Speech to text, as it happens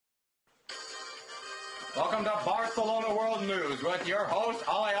Welcome to Barcelona World News with your host,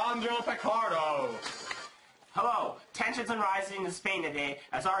 Alejandro Picardo. Hello. Tensions are rising in Spain today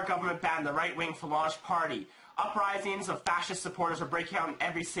as our government banned the right-wing Falange party. Uprisings of fascist supporters are breaking out in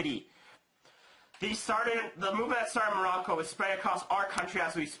every city. The movement that started in Morocco is spread across our country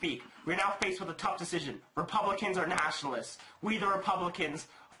as we speak. We are now faced with a tough decision. Republicans or nationalists. We, the Republicans,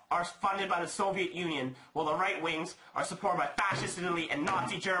 are funded by the Soviet Union, while the right wings are supported by fascist Italy and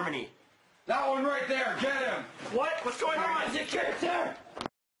Nazi Germany. That one right there, get him! What? What's going on? Security!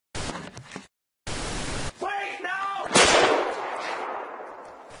 Wait, no!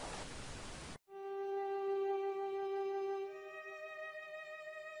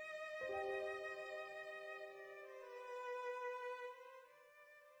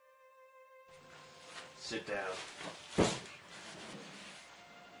 Sit down.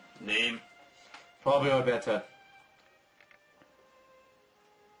 Name? Fabio Beta.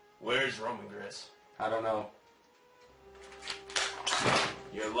 Where's Roman Gris? I don't know.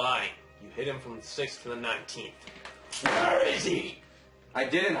 You're lying. You hid him from the 6th to the 19th. Where is he? I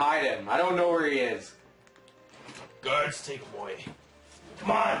didn't hide him. I don't know where he is. Guards, take him away.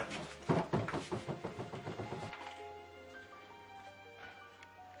 Come on!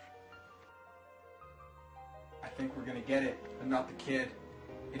 I think we're gonna get it, but not the kid.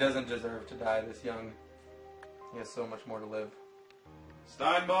 He doesn't deserve to die this young. He has so much more to live.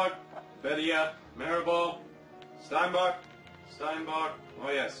 Steinbach, Bedia, Maribel, Steinbach. Oh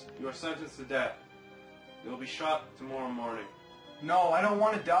yes, you are sentenced to death. You will be shot tomorrow morning. No, I don't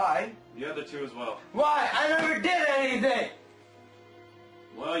want to die. The other two as well. Why? I never did anything!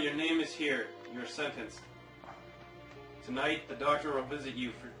 Well, your name is here. You are sentenced. Tonight, the doctor will visit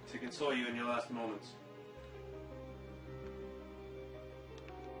you to console you in your last moments.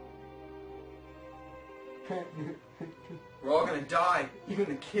 We're all gonna die, even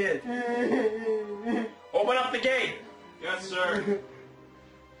the kid. Open up the gate! Yes, sir.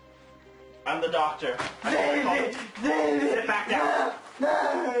 I'm the doctor. Sit back down.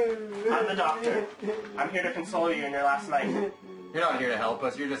 I'm the doctor. I'm here to console you in your last night. You're not here to help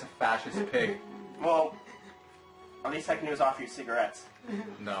us, you're just a fascist pig. Well, at least I can do is offer you cigarettes.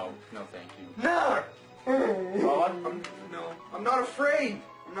 No, no thank you. No! Well, No, I'm not afraid.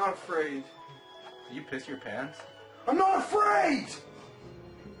 I'm not afraid. Did you piss your pants? I'm not afraid!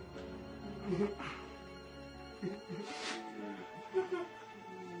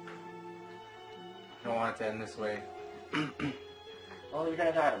 I don't want it to end this way. Well, you're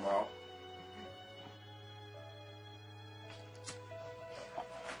gonna die tomorrow.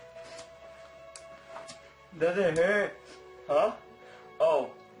 Does it hurt? Huh? Oh,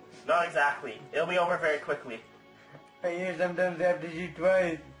 not exactly. It'll be over very quickly. I hear sometimes they have to shoot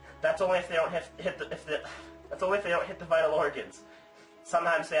twice. That's only if they don't that's only if they don't hit the vital organs.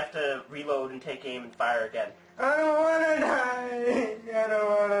 Sometimes they have to reload and take aim and fire again. I don't want to die. I don't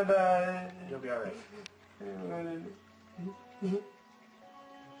want to die. You'll be alright. I don't wanna...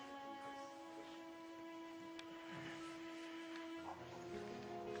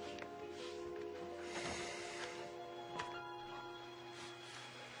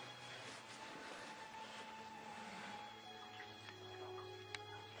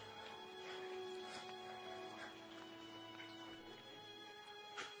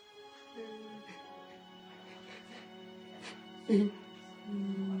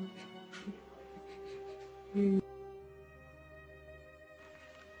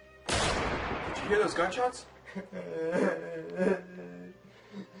 Did you hear those gunshots?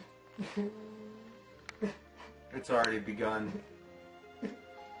 It's already begun.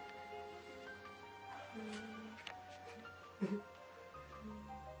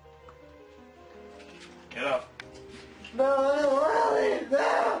 Get up. No, I don't want to leave.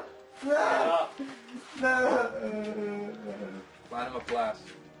 No! Get up. No! Line him up last.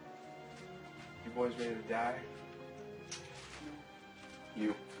 You boys ready to die?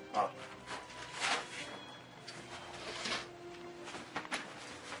 You. Up.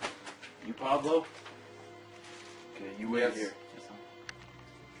 You, Pablo? Okay, you wait Yes. here.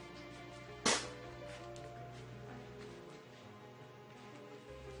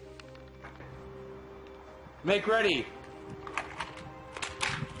 Make ready.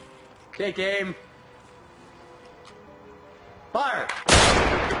 Take aim. Fire!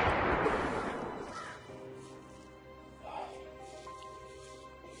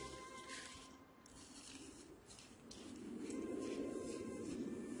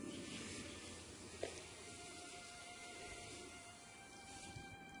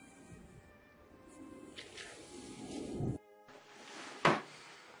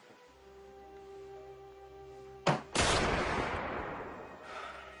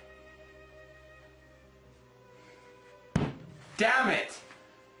 damn it!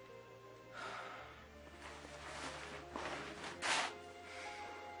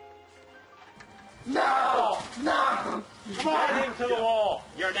 No! No! Come on into the wall.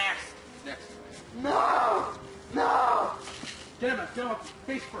 You're next. Next. No! No! Get him up.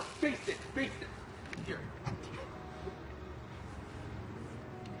 Face first. Face it. Here.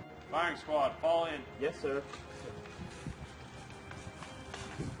 Firing squad, fall in. Yes, sir.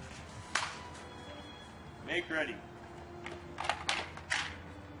 Make ready.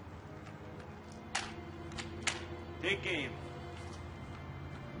 Take aim.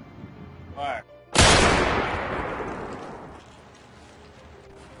 Fire.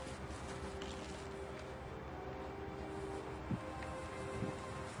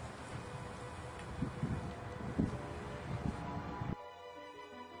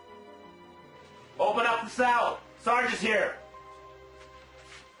 Open up the cell. Sarge is here.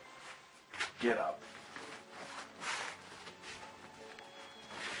 Get up.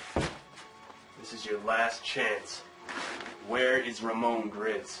 This is your last chance. Where is Ramon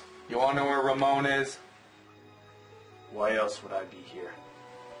Grizz? You all know where Ramon is? Why else would I be here?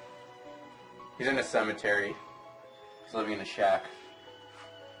 He's in a cemetery. He's living in a shack.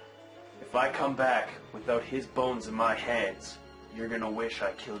 If I come back without his bones in my hands, you're gonna wish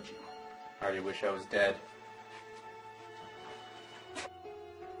I killed you. I already wish I was dead.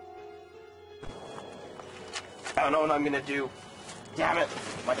 I don't know what I'm gonna do. Damn it!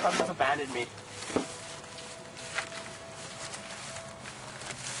 My cousins abandoned me.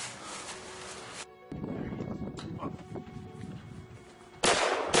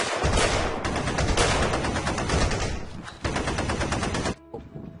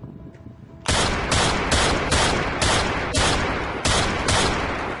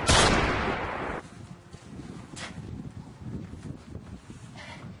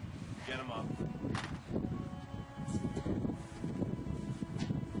 Get him up.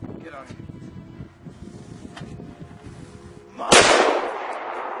 Get on here.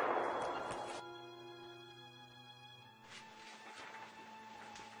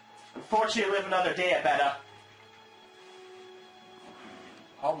 Unfortunately, live another day, I better.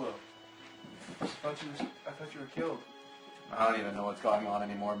 Pablo. I thought you were killed. I don't even know what's going on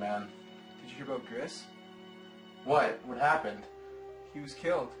anymore, man. Did you hear about Gris? What? What happened? He was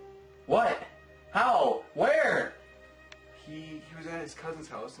killed. What? How? Where? He was at his cousin's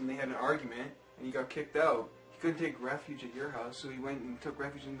house and they had an argument and he got kicked out. He couldn't take refuge at your house, so he went and took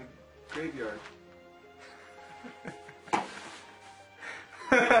refuge in the graveyard.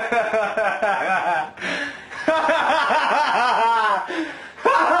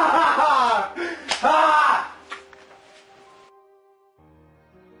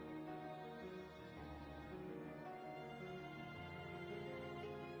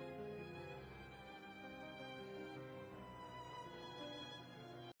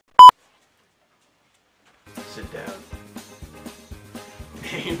 Sit down.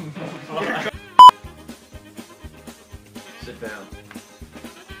 Name. Sit down.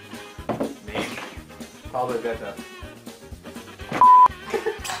 Name. Pablo Beta.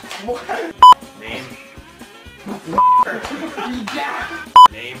 What? Name.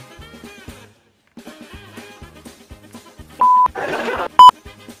 Name.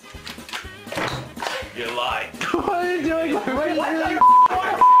 You lie. What are you doing? What the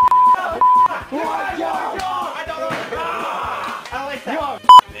I don't know. I like that.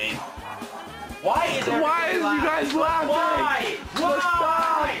 Name. Why is you guys laughing? Why?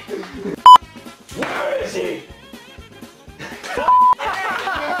 Where is he?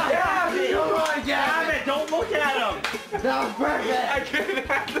 Damn it! Don't look at him. That was perfect. I couldn't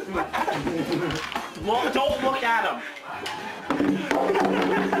have Well, don't look at him.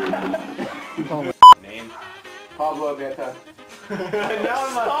 Name. Pablo Beta.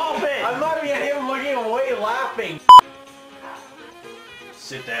 Stop it! I'm not even at him looking away laughing.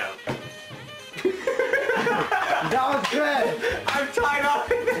 Sit down. That was good. I'm tied up.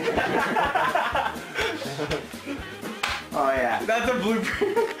 Oh yeah. That's a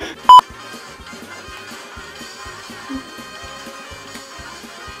blooper.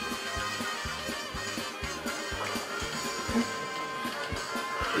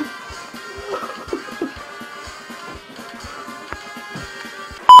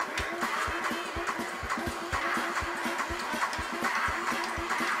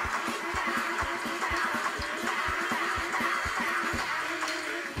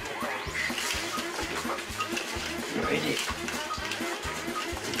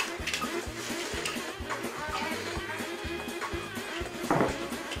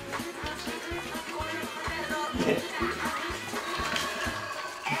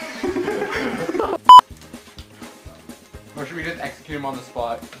 Or should we just execute him on the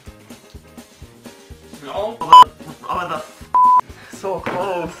spot? No. Oh, the so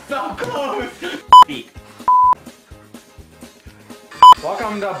close. So close. Feet.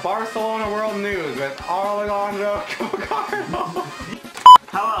 Welcome to Barcelona World News with Alejandro Cavalcaro.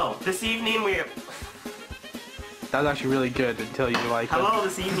 Hello. This evening we. That was actually really good until you like it. Hello.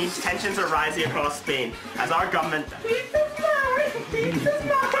 This evening tensions are rising across Spain as our government.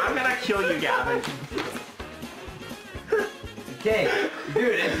 I'm gonna kill you, Gavin. Okay,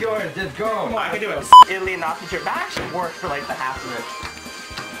 dude, it's yours. Just go. I can do it. Italy and Nazi Germany. That actually worked for like the half of it.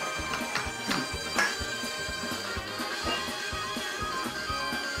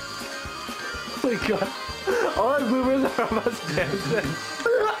 Oh my god. All the bloopers are from us dancing.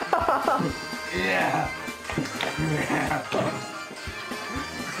 Yeah.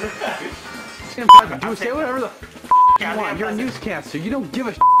 Dude, say whatever the you want. You're a newscaster. You don't give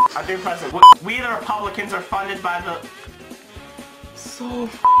a I'm doing president. We the Republicans are funded by the. so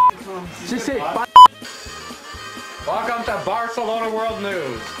close. Just say it. Welcome to Barcelona World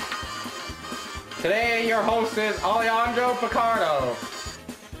News. Today your host is Alejandro Picardo.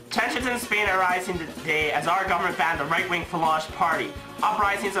 Tensions in Spain are rising today as our government banned the right-wing Falange party.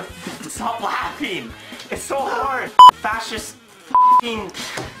 Uprisings of stop laughing. It's so hard. Fascist f***ing.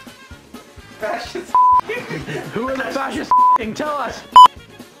 Fascist. Who are the fascists? Tell us.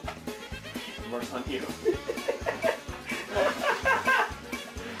 Worse on you.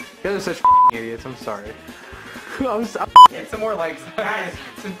 You guys are such idiots. I'm sorry. Get some more likes. Guys.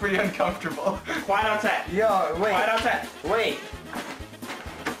 This is pretty uncomfortable. Quiet on set. Yo, wait. Quiet on set. Wait.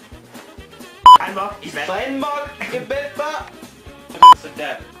 Steinbach, event. Steinbach, Ibetba. Sentenced to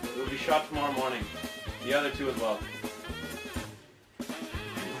death. They will be shot tomorrow morning. The other two as well.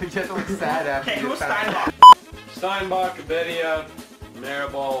 We just look sad after Okay, you who's found- Steinbach? Steinbach, Bedia,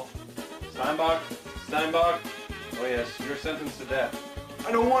 Maribel. Steinbach? Steinbach? Oh yes, you're sentenced to death.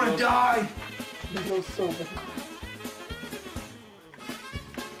 I don't want to die.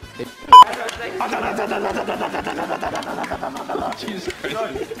 Jesus Christ.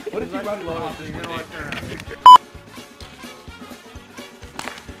 What did you run low?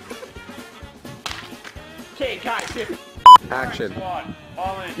 Okay, guys, here. Action. Squad,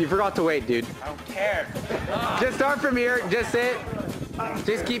 fall in. You forgot to wait, dude. I don't care. Just start from here. Just sit.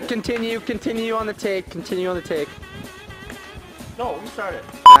 Just keep continue on the take. Continue on the take. No, we started.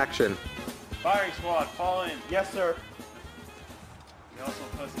 Action. Firing squad, fall in. Yes, sir. You're also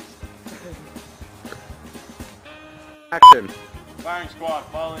pussies. Action. Firing squad,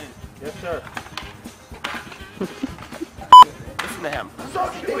 fall in. Yes, sir. Listen to him.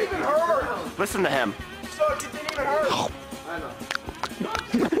 Suck, it didn't even hurt. Listen to him. Suck, it didn't even hurt.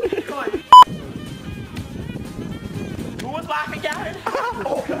 Who was laughing at it?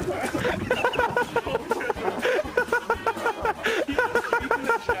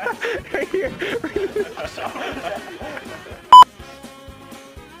 Right here.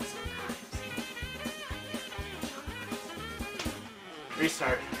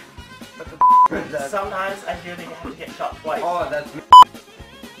 Restart. Sometimes I feel they have to get shot twice. Oh, that's me.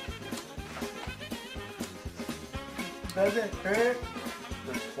 Does it hurt?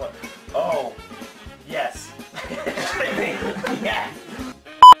 What? Oh. Yes. Yes.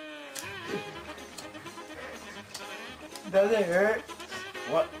 Does it hurt?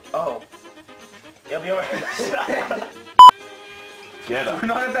 What? Oh. It'll be alright. Get up. We're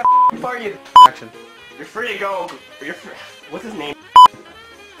not at that part yet. Action. You're free to go. You're free. What's his name?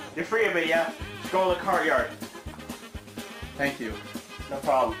 You're free of it, yeah? Just go to the courtyard. Thank you. No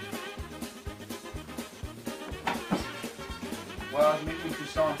problem. Well, I was making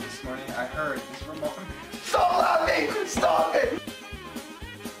croissants this morning. I heard this remote. Stop laughing! Stop it!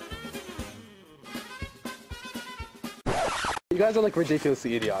 You guys are like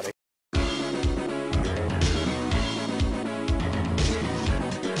ridiculously idiotic.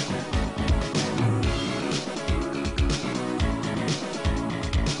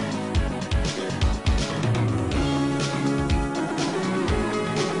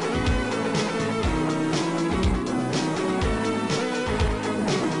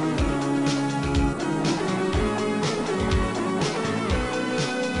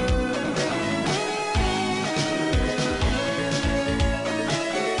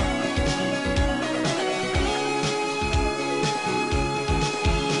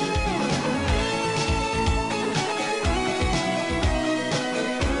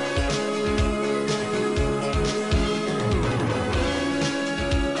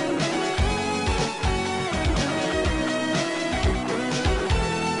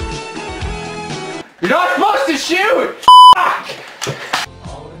 You're not supposed to shoot!